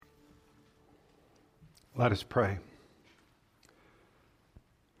Let us pray.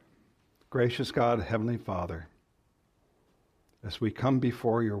 Gracious God, Heavenly Father, as we come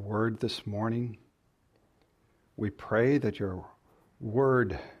before your word this morning, we pray that your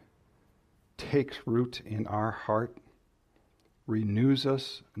word takes root in our heart, renews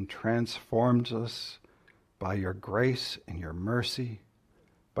us and transforms us by your grace and your mercy,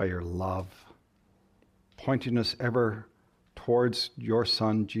 by your love, pointing us ever towards your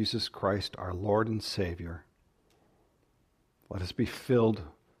Son, Jesus Christ, our Lord and Savior. Let us be filled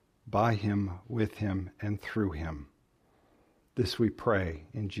by him, with him, and through him. This we pray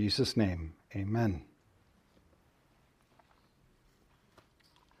in Jesus' name. Amen.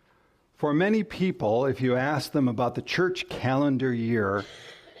 For many people, if you ask them about the church calendar year,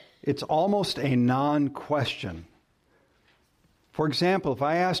 it's almost a non-question. For example, if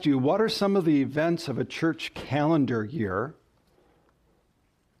I asked you, what are some of the events of a church calendar year?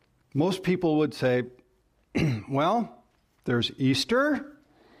 Most people would say, well, there's Easter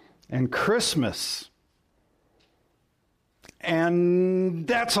and Christmas. And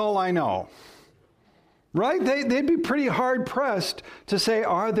that's all I know. Right? They'd be pretty hard-pressed to say,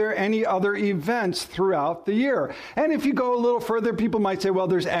 are there any other events throughout the year? And if you go a little further, people might say, well,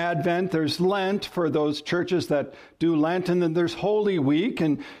 there's Advent, there's Lent for those churches that do Lent, and then there's Holy Week,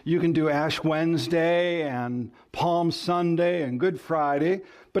 and you can do Ash Wednesday and Palm Sunday and Good Friday.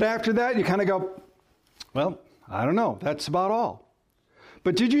 But after that, you kind of go, well, I don't know. That's about all.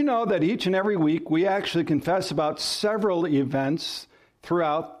 But did you know that each and every week we actually confess about several events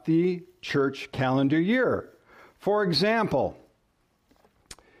throughout the church calendar year? For example,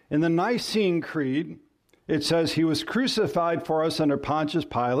 in the Nicene Creed, it says, he was crucified for us under Pontius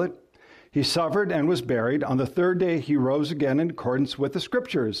Pilate. He suffered and was buried. On the third day he rose again in accordance with the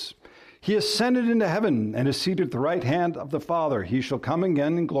Scriptures. He ascended into heaven and is seated at the right hand of the Father. He shall come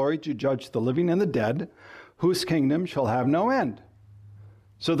again in glory to judge the living and the dead, whose kingdom shall have no end.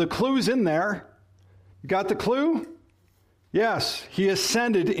 So the clue's in there. You got the clue? Yes, he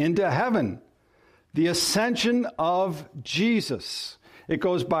ascended into heaven. The ascension of Jesus. It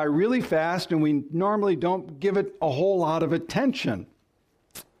goes by really fast, and we normally don't give it a whole lot of attention.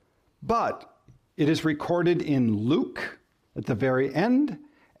 But it is recorded in Luke at the very end,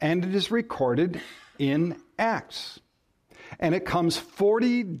 and it is recorded in Acts. And it comes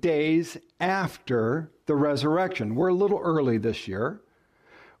 40 days after the resurrection. We're a little early this year.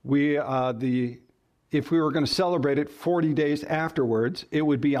 If we were going to celebrate it 40 days afterwards, it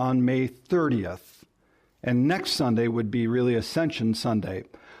would be on May 30th. And next Sunday would be really Ascension Sunday.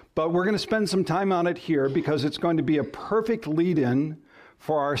 But we're going to spend some time on it here because it's going to be a perfect lead-in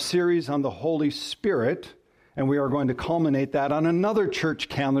for our series on the Holy Spirit. And we are going to culminate that on another church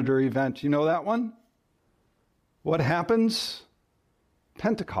calendar event. You know that one? What happens?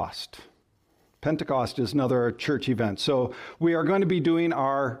 Pentecost. Pentecost is another church event. So we are going to be doing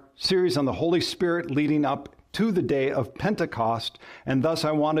our series on the Holy Spirit leading up to the day of Pentecost, and thus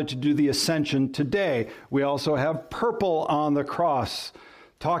I wanted to do the Ascension today. We also have purple on the cross,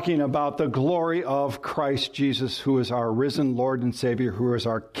 talking about the glory of Christ Jesus, who is our risen Lord and Savior, who is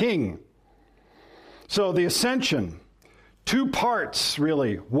our King. So the Ascension, two parts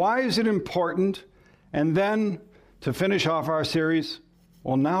really. Why is it important? And then to finish off our series,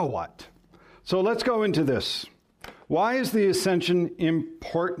 well, now what? So let's go into this. Why is the Ascension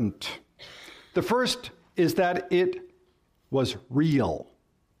important? The first is that it was real.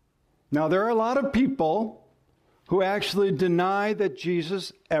 Now, there are a lot of people who actually deny that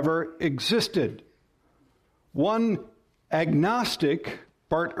Jesus ever existed. One agnostic,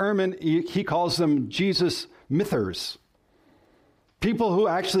 Bart Ehrman, he calls them Jesus mythers. People who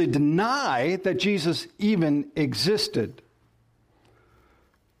actually deny that Jesus even existed.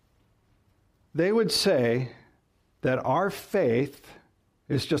 They would say that our faith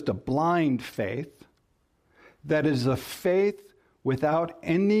is just a blind faith, that is a faith without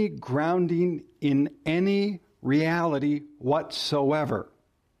any grounding in any reality whatsoever.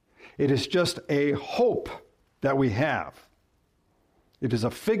 It is just a hope that we have. It is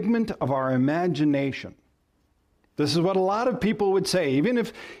a figment of our imagination. This is what a lot of people would say.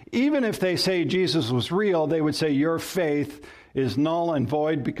 Even if they say Jesus was real, they would say your faith is null and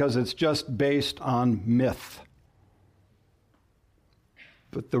void because it's just based on myth.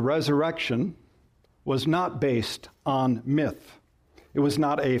 But the resurrection was not based on myth. It was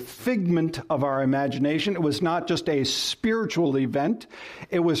not a figment of our imagination. It was not just a spiritual event.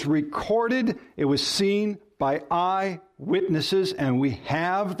 It was recorded. It was seen by eyewitnesses, and we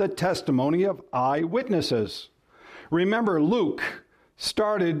have the testimony of eyewitnesses. Remember, Luke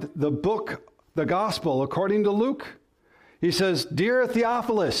started the gospel according to Luke. He says, "Dear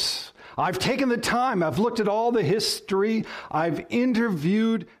Theophilus, I've taken the time. I've looked at all the history. I've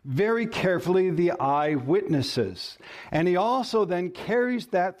interviewed very carefully the eyewitnesses. And he also then carries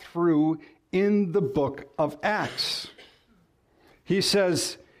that through in the book of Acts. He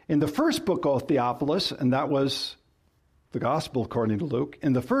says in the first book, O Theophilus, and that was the gospel according to Luke,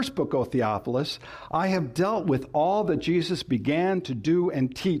 in the first book, O Theophilus, I have dealt with all that Jesus began to do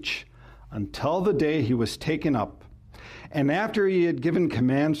and teach until the day he was taken up. And after he had given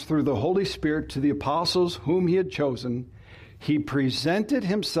commands through the Holy Spirit to the apostles whom he had chosen, he presented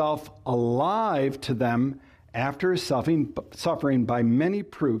himself alive to them after his suffering by many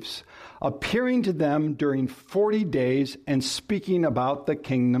proofs, appearing to them during 40 days and speaking about the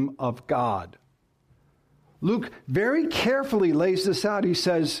kingdom of God. Luke very carefully lays this out. He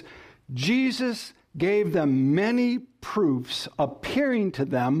says, Jesus gave them many proofs, appearing to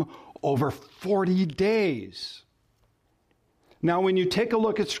them over 40 days. Now, when you take a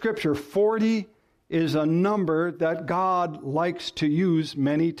look at Scripture, 40 is a number that God likes to use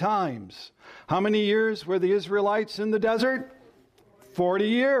many times. How many years were the Israelites in the desert? 40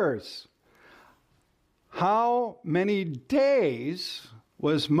 years. How many days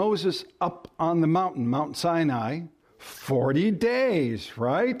was Moses up on the mountain, Mount Sinai? 40 days,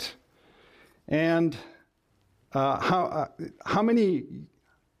 right? And how many,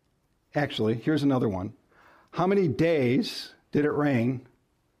 actually, here's another one. How many days did it rain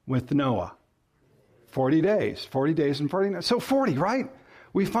with Noah? 40 days. 40 days and 40 nights. So 40, right?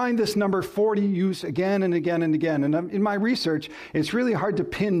 We find this number 40 used again and again and again. And in my research, it's really hard to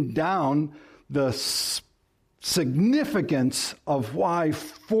pin down the significance of why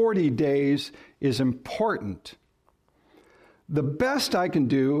 40 days is important. The best I can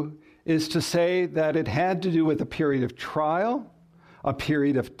do is to say that it had to do with a period of trial, a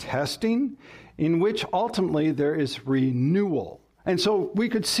period of testing, in which ultimately there is renewal. And so we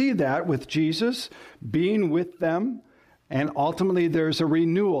could see that with Jesus being with them, and ultimately there's a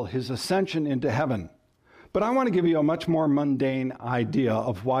renewal, his ascension into heaven. But I want to give you a much more mundane idea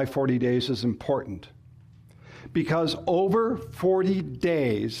of why 40 days is important. Because over 40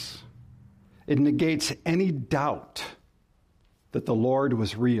 days, it negates any doubt that the Lord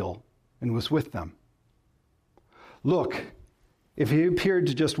was real and was with them. Look, if he appeared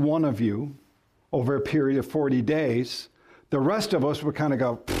to just one of you over a period of 40 days, the rest of us would kind of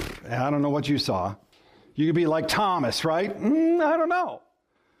go, I don't know what you saw. You could be like Thomas, right? I don't know.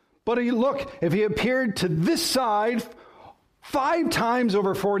 But look, if he appeared to this side 5 times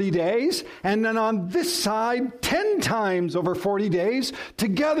over 40 days, and then on this side 10 times over 40 days,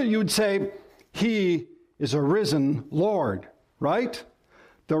 together you'd say, he is a risen Lord, right?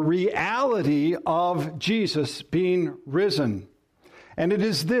 The reality of Jesus being risen. And it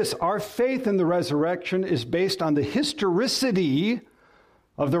is this, our faith in the resurrection is based on the historicity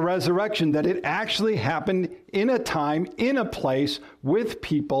of the resurrection, that it actually happened in a time, in a place, with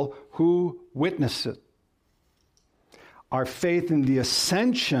people who witnessed it. Our faith in the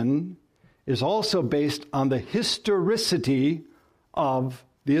ascension is also based on the historicity of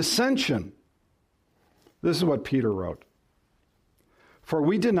the ascension. This is what Peter wrote. For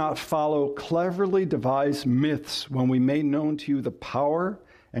we did not follow cleverly devised myths when we made known to you the power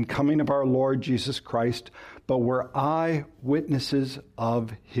and coming of our Lord Jesus Christ, but were eyewitnesses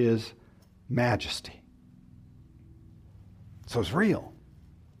of his majesty. So it's real.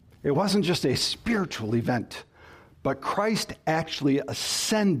 It wasn't just a spiritual event, but Christ actually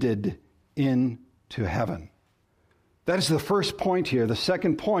ascended into heaven. That is the first point here. The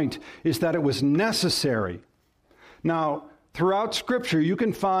second point is that it was necessary. Now, throughout Scripture, you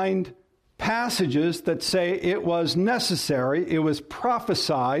can find passages that say it was necessary, it was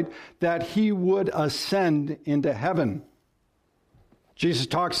prophesied that he would ascend into heaven. Jesus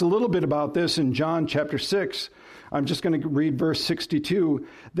talks a little bit about this in John chapter 6. I'm just going to read verse 62.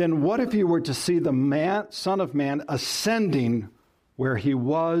 Then what if you were to see the Son of Man ascending where he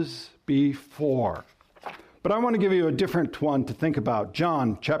was before? But I want to give you a different one to think about.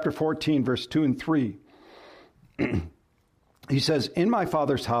 John chapter 14, verse 2 and 3. He says, in my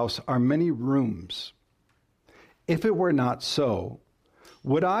Father's house are many rooms. If it were not so,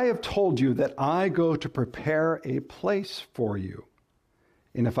 would I have told you that I go to prepare a place for you?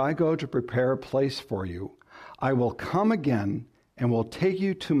 And if I go to prepare a place for you, I will come again and will take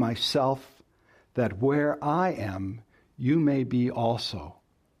you to myself, that where I am, you may be also.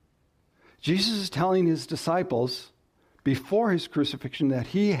 Jesus is telling his disciples before his crucifixion that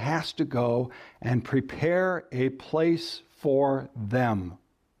he has to go and prepare a place for them.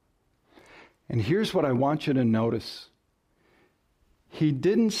 And here's what I want you to notice. He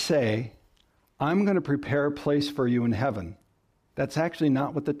didn't say, I'm going to prepare a place for you in heaven. That's actually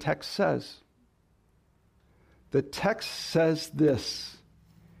not what the text says. The text says this.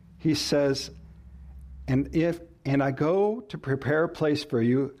 He says, and I go to prepare a place for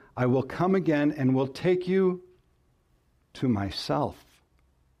you, I will come again and will take you to myself.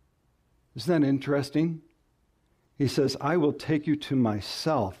 Isn't that interesting? He says, I will take you to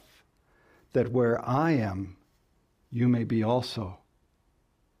myself, that where I am, you may be also.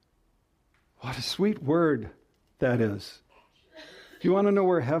 What a sweet word that is. Do you want to know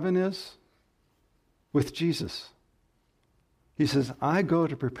where heaven is? With Jesus. He says, I go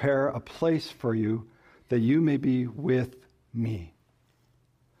to prepare a place for you that you may be with me.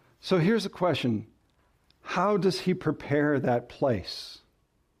 So here's a question. How does he prepare that place?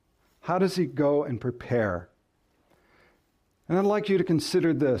 How does he go and prepare? And I'd like you to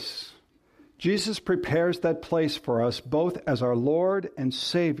consider this. Jesus prepares that place for us both as our Lord and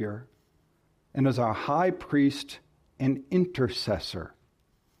Savior and as our high priest and intercessor.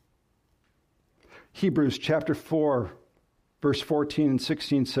 Hebrews chapter 4, verse 14 and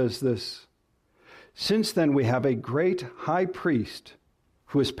 16 says this, Since then we have a great high priest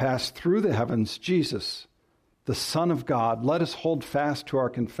who has passed through the heavens, Jesus, the Son of God. Let us hold fast to our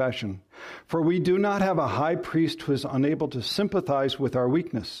confession. For we do not have a high priest who is unable to sympathize with our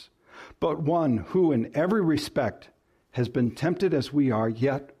weakness, but one who in every respect has been tempted as we are,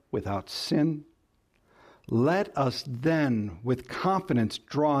 yet without sin. Let us then with confidence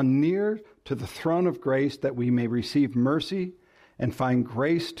draw near to the throne of grace that we may receive mercy and find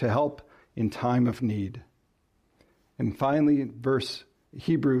grace to help in time of need. And finally,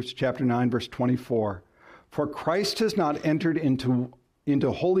 Hebrews chapter 9, verse 24. For Christ has not entered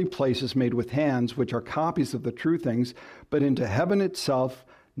into holy places made with hands, which are copies of the true things, but into heaven itself,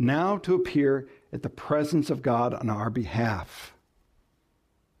 now to appear at the presence of God on our behalf.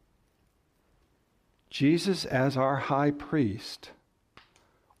 Jesus, as our high priest,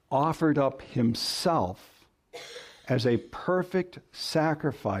 offered up himself as a perfect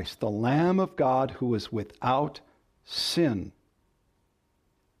sacrifice, the Lamb of God who was without sin.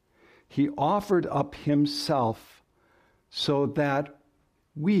 He offered up himself so that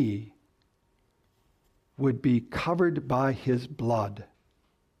we would be covered by his blood,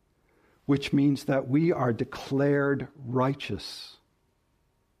 which means that we are declared righteous,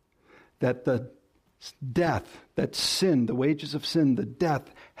 that the death, that sin, the wages of sin, the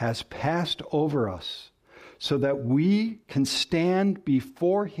death has passed over us so that we can stand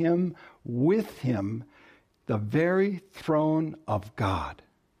before him, with him, the very throne of God.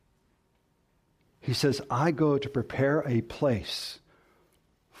 He says, I go to prepare a place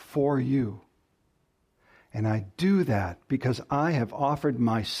for you. And I do that because I have offered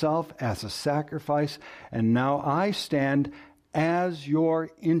myself as a sacrifice, and now I stand as your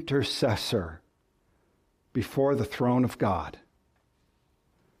intercessor before the throne of God.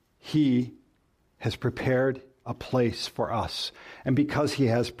 He has prepared a place for us. And because he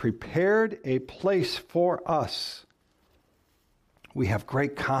has prepared a place for us, we have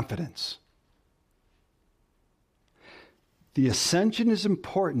great confidence. The ascension is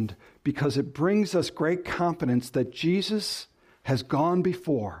important because it brings us great confidence that Jesus has gone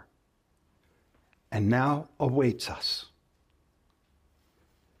before and now awaits us.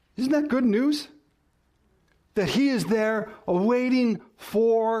 Isn't that good news? That he is there awaiting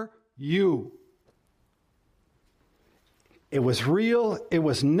for you. It was real, it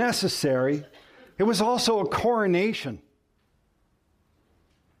was necessary, it was also a coronation.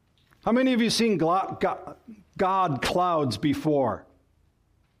 How many of you seen God clouds before?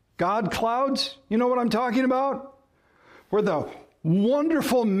 God clouds? You know what I'm talking about? Where the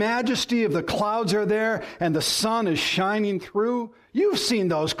wonderful majesty of the clouds are there and the sun is shining through. You've seen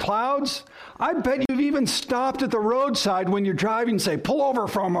those clouds. I bet you've even stopped at the roadside when you're driving and say, pull over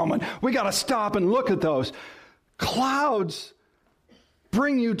for a moment. We got to stop and look at those. Clouds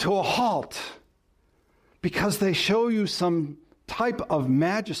bring you to a halt because they show you some type of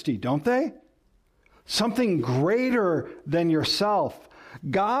majesty, don't they? Something greater than yourself.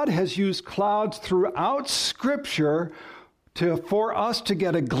 God has used clouds throughout Scripture for us to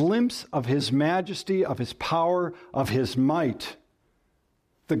get a glimpse of his majesty, of his power, of his might.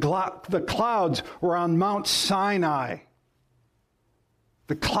 The clouds were on Mount Sinai.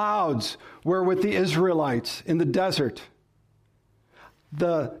 The clouds were with the Israelites in the desert.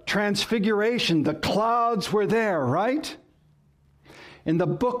 The transfiguration, the clouds were there, right? In the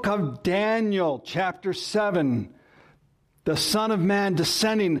book of Daniel, chapter 7, the Son of Man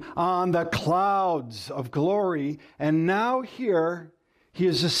descending on the clouds of glory. And now here, he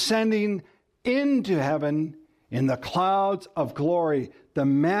is ascending into heaven in the clouds of glory, the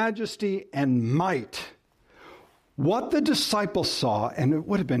majesty and might. What the disciples saw, and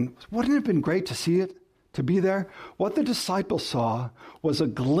wouldn't it have been great to see it, to be there? What the disciples saw was a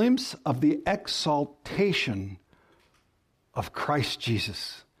glimpse of the exaltation of Christ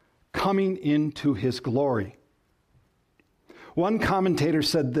Jesus coming into his glory. One commentator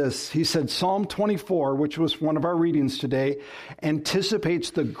said this. He said, Psalm 24, which was one of our readings today,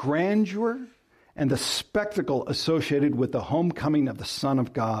 anticipates the grandeur and the spectacle associated with the homecoming of the Son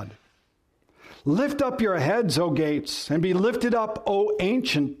of God. Lift up your heads, O gates, and be lifted up, O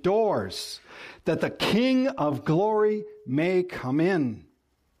ancient doors, that the King of glory may come in.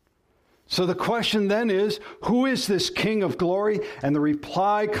 So the question then is, who is this King of glory? And the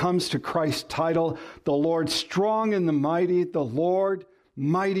reply comes to Christ's title, the Lord strong and the mighty, the Lord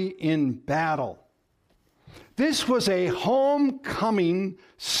mighty in battle. This was a homecoming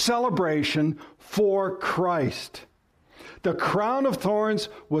celebration for Christ. The crown of thorns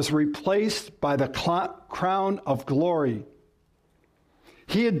was replaced by the crown of glory.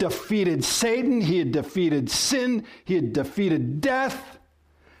 He had defeated Satan, he had defeated sin, he had defeated death,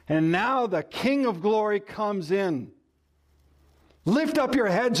 and now the King of glory comes in. Lift up your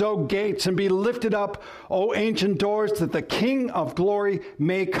heads, O gates, and be lifted up, O ancient doors, that the King of glory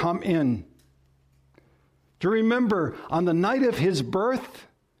may come in. Do you remember, on the night of his birth,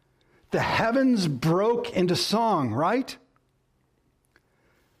 the heavens broke into song, right?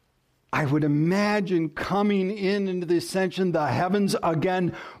 I would imagine coming into the ascension, the heavens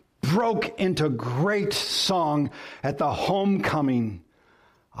again broke into great song at the homecoming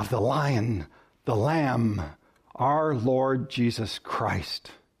of the Lion, the Lamb, our Lord Jesus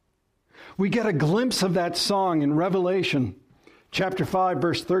Christ. We get a glimpse of that song in Revelation chapter 5,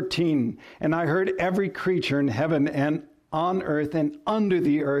 verse 13. And I heard every creature in heaven and on earth and under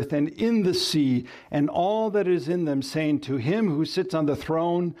the earth and in the sea and all that is in them, saying, to him who sits on the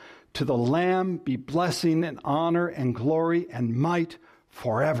throne, to the Lamb be blessing and honor and glory and might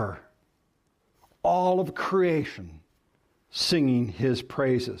forever. All of creation singing his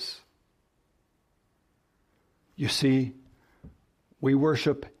praises. You see, we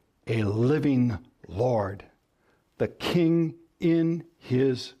worship a living Lord, the King in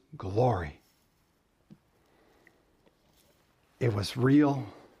his glory. It was real,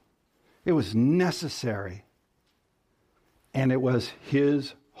 it was necessary, and it was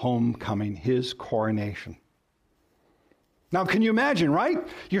his homecoming, his coronation. Now, can you imagine, right?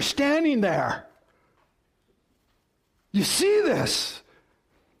 You're standing there. You see this,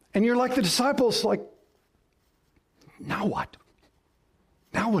 and you're like the disciples, like, now what?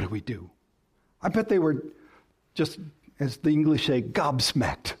 Now what do we do? I bet they were just, as the English say,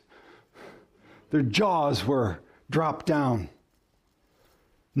 gobsmacked. Their jaws were dropped down.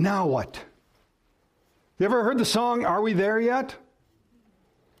 Now what? You ever heard the song, Are We There Yet?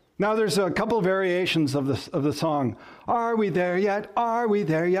 Now there's a couple of variations of the song. Are we there yet? Are we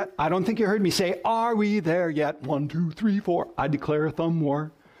there yet? I don't think you heard me say, are we there yet? 1, 2, 3, 4. I declare a thumb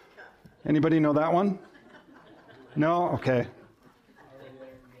war. Anybody know that one? No? Okay.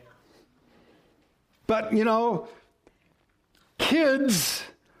 But, you know, kids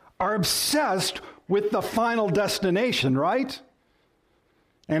are obsessed with the final destination, right?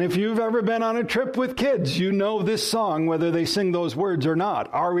 And if you've ever been on a trip with kids, you know this song, whether they sing those words or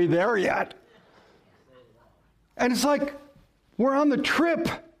not. Are we there yet? And it's like, we're on the trip.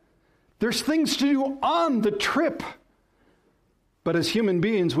 There's things to do on the trip. But as human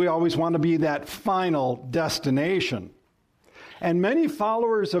beings, we always want to be that final destination. And many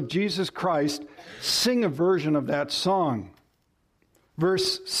followers of Jesus Christ sing a version of that song.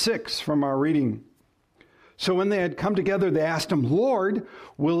 Verse 6 from our reading. So when they had come together, they asked him, Lord,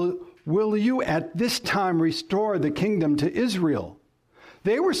 will you at this time restore the kingdom to Israel?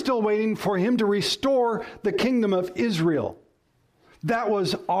 They were still waiting for him to restore the kingdom of Israel. That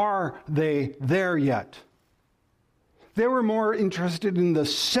was, are they there yet? They were more interested in the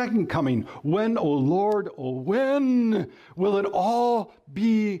second coming. When, O Lord, O when will it all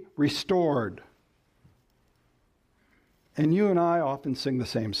be restored? And you and I often sing the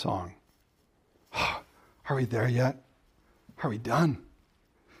same song. Are we there yet? Are we done?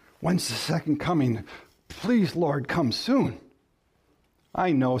 When's the second coming? Please, Lord, come soon.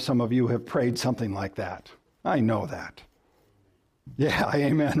 I know some of you have prayed something like that. I know that. Yeah,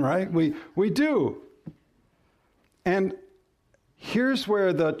 amen, right? We do. And here's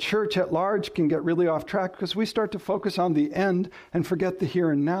where the church at large can get really off track, because we start to focus on the end and forget the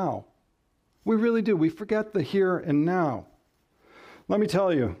here and now. We really do. We forget the here and now. Let me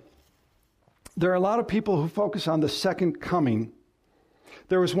tell you, there are a lot of people who focus on the second coming.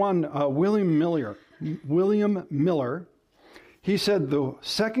 There was one, William Miller. He said the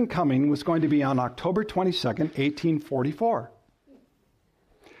second coming was going to be on October 22nd, 1844.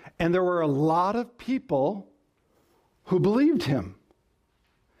 And there were a lot of people who believed him.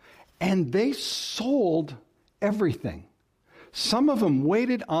 And they sold everything. Some of them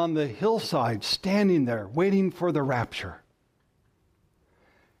waited on the hillside, standing there, waiting for the rapture.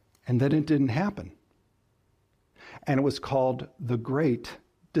 And then it didn't happen. And it was called the Great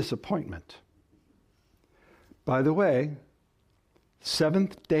Disappointment. By the way,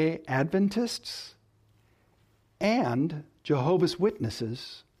 Seventh-day Adventists and Jehovah's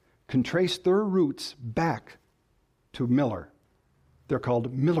Witnesses can trace their roots back to Miller. They're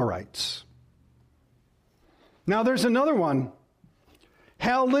called Millerites. Now there's another one.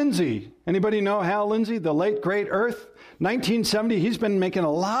 Hal Lindsey. Anybody know Hal Lindsey, the late great Earth? 1970, he's been making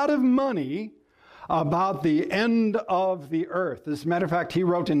a lot of money about the end of the earth. As a matter of fact, he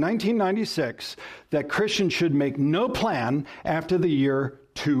wrote in 1996 that Christians should make no plan after the year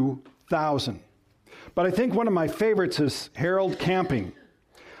 2000. But I think one of my favorites is Harold Camping.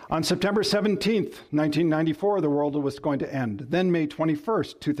 On September 17th, 1994, the world was going to end. Then May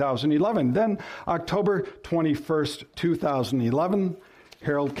 21st, 2011. Then October 21st, 2011.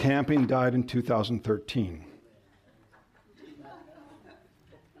 Harold Camping died in 2013.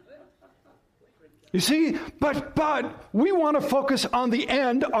 You see, but we want to focus on the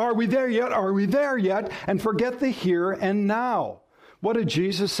end. Are we there yet? Are we there yet? And forget the here and now. What did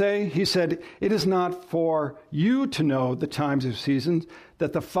Jesus say? He said, it is not for you to know the times of seasons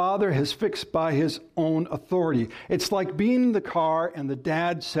that the Father has fixed by his own authority. It's like being in the car and the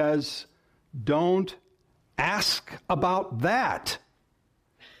dad says, don't ask about that.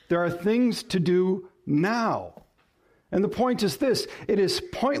 There are things to do now. And the point is this, it is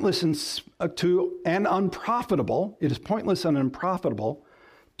pointless and unprofitable. It is pointless and unprofitable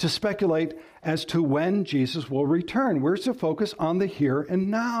to speculate as to when Jesus will return. We're to focus on the here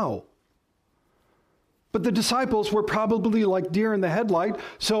and now. But the disciples were probably like deer in the headlight,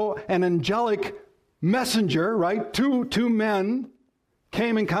 so an angelic messenger, right, two men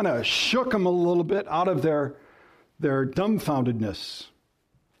came and kind of shook them a little bit out of their dumbfoundedness.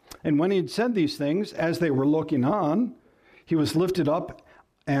 And when he had said these things, as they were looking on, he was lifted up,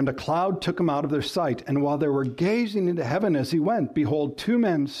 and a cloud took him out of their sight. And while they were gazing into heaven as he went, behold, two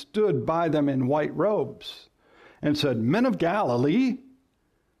men stood by them in white robes and said, Men of Galilee,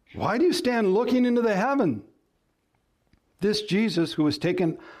 why do you stand looking into the heaven? This Jesus who was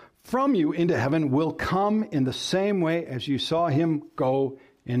taken from you into heaven will come in the same way as you saw him go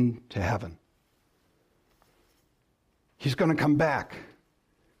into heaven. He's going to come back.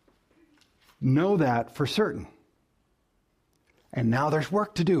 Know that for certain. And now there's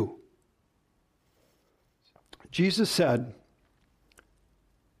work to do. Jesus said,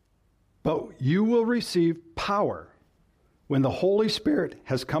 but you will receive power when the Holy Spirit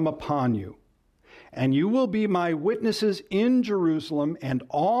has come upon you, and you will be my witnesses in Jerusalem and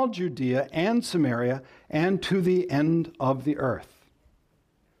all Judea and Samaria and to the end of the earth.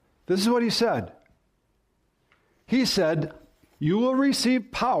 This is what he said. He said, you will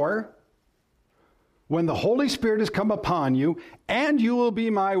receive power when the Holy Spirit has come upon you, and you will be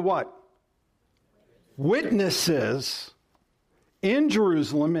my what? Witnesses in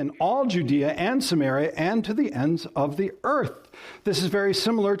Jerusalem and all Judea and Samaria and to the ends of the earth. This is very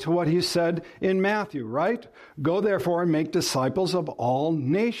similar to what he said in Matthew, right? Go therefore and make disciples of all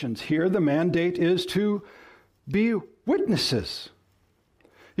nations. Here the mandate is to be witnesses.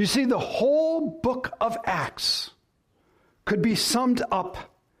 You see, the whole book of Acts could be summed up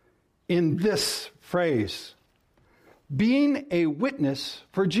in this phrase, being a witness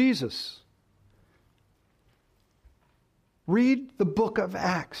for Jesus. Read the book of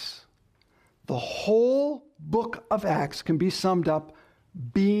Acts. The whole book of Acts can be summed up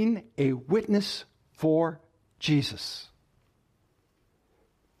being a witness for Jesus.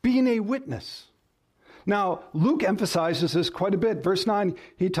 Being a witness. Now, Luke emphasizes this quite a bit. Verse 9,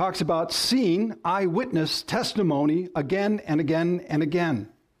 he talks about seeing eyewitness testimony again and again and again.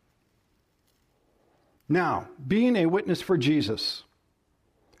 Now, being a witness for Jesus.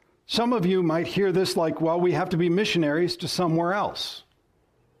 Some of you might hear this like, well, we have to be missionaries to somewhere else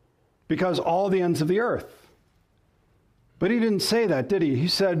because all the ends of the earth. But he didn't say that, did he? He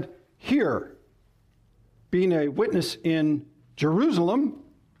said, here, being a witness in Jerusalem,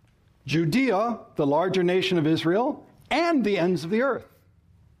 Judea, the larger nation of Israel, and the ends of the earth.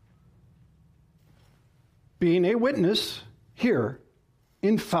 Being a witness here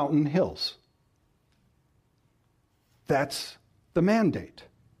in Fountain Hills. That's the mandate.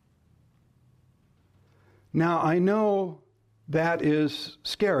 Now, I know that is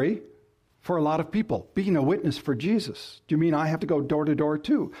scary for a lot of people, being a witness for Jesus. Do you mean I have to go door to door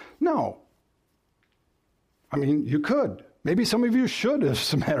too? No. I mean, you could. Maybe some of you should,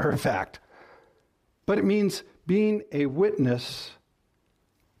 as a matter of fact. But it means being a witness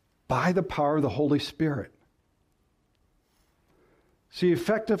by the power of the Holy Spirit. See,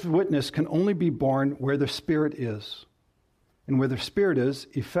 effective witness can only be born where the Spirit is. And where the Spirit is,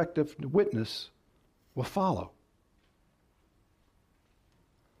 effective witness will follow.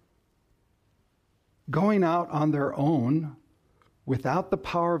 Going out on their own without the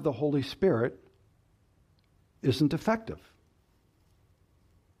power of the Holy Spirit isn't effective.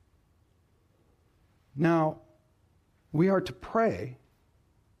 Now, we are to pray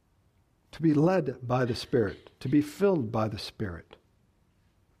to be led by the Spirit, to be filled by the Spirit.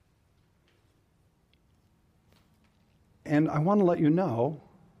 And I want to let you know,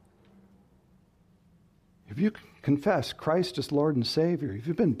 if you confess Christ as Lord and Savior, if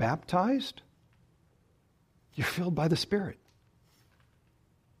you've been baptized, you're filled by the Spirit.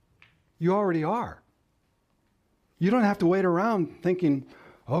 You already are. You don't have to wait around thinking,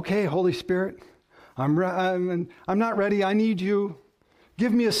 okay, Holy Spirit, I'm not ready, I need you.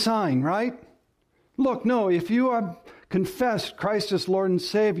 Give me a sign, right? Look, no, if you have confessed Christ as Lord and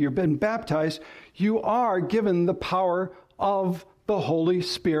Savior, been baptized, you are given the power of the Holy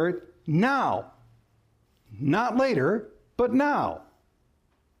Spirit now. Not later, but now.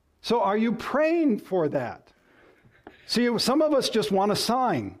 So are you praying for that? See, some of us just want a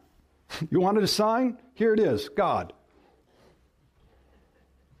sign. You wanted a sign? Here it is, God.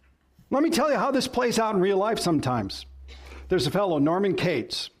 Let me tell you how this plays out in real life sometimes. There's a fellow, Norman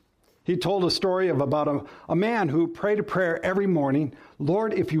Cates. He told a story of about a man who prayed a prayer every morning.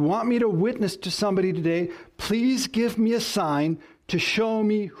 Lord, if you want me to witness to somebody today, please give me a sign to show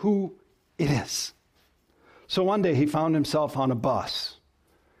me who it is. So one day he found himself on a bus.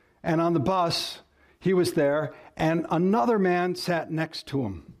 And on the bus, he was there, and another man sat next to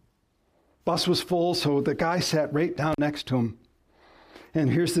him. Bus was full, so the guy sat right down next to him. And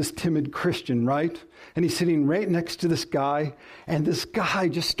here's this timid Christian, right? And he's sitting right next to this guy, and this guy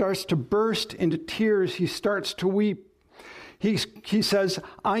just starts to burst into tears. He starts to weep. He says,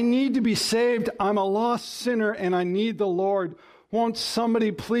 I need to be saved. I'm a lost sinner, and I need the Lord. Won't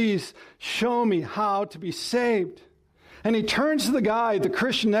somebody please show me how to be saved? And he turns to the guy, the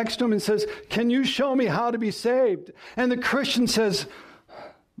Christian next to him, and says, can you show me how to be saved? And the Christian says,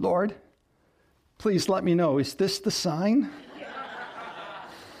 Lord, please let me know. Is this the sign?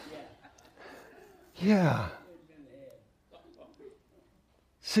 Yeah.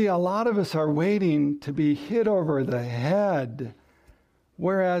 See, a lot of us are waiting to be hit over the head,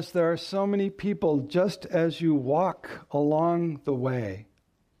 whereas there are so many people just as you walk along the way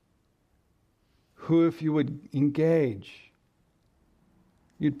who, if you would engage,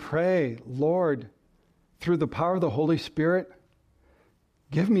 you'd pray, Lord, through the power of the Holy Spirit,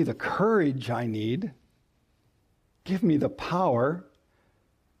 give me the courage I need, give me the power,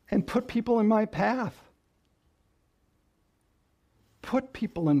 and put people in my path. Put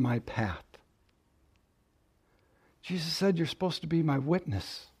people in my path. Jesus said you're supposed to be my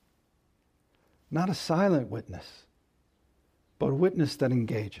witness. Not a silent witness, but a witness that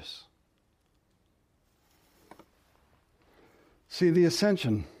engages. See, the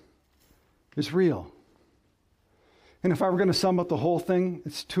ascension is real. And if I were going to sum up the whole thing,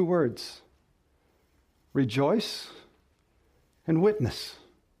 it's 2 words. Rejoice and witness.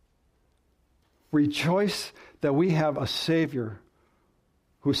 Rejoice that we have a Savior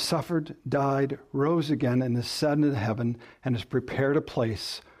who suffered, died, rose again, and ascended to heaven, and has prepared a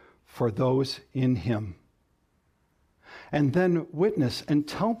place for those in him. And then witness and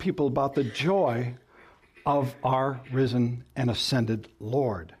tell people about the joy of our risen and ascended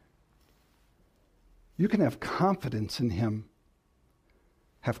Lord. You can have confidence in him.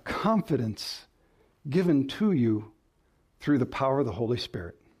 Have confidence given to you through the power of the Holy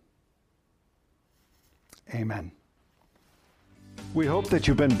Spirit. Amen. We hope that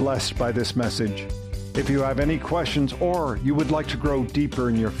you've been blessed by this message. If you have any questions or you would like to grow deeper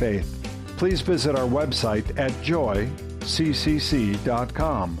in your faith, please visit our website at joyccc.com.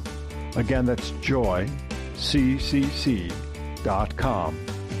 Again, that's joyccc.com.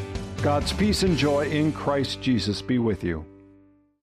 God's peace and joy in Christ Jesus be with you.